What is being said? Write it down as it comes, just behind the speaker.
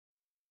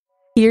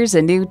Here's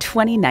a new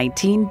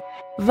 2019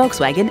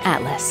 Volkswagen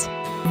Atlas.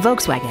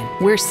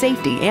 Volkswagen, where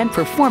safety and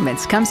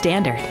performance come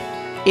standard.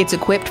 It's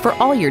equipped for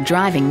all your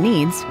driving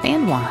needs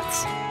and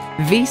wants.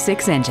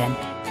 V6 engine,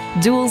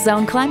 dual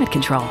zone climate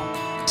control,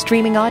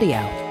 streaming audio,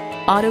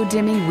 auto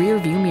dimming rear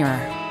view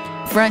mirror,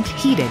 front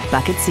heated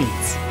bucket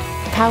seats,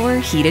 power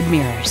heated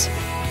mirrors,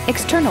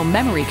 external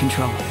memory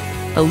control,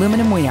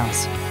 aluminum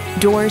wheels,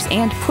 doors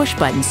and push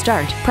button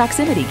start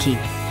proximity key,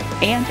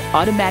 and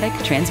automatic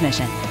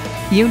transmission.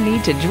 You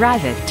need to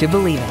drive it to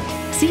believe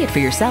it. See it for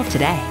yourself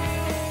today.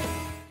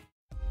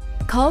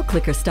 Call,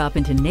 click, or stop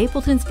into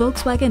Napleton's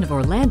Volkswagen of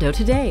Orlando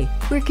today.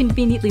 We're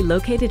conveniently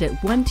located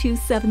at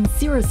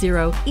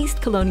 12700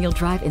 East Colonial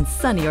Drive in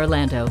sunny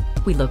Orlando.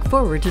 We look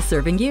forward to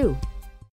serving you.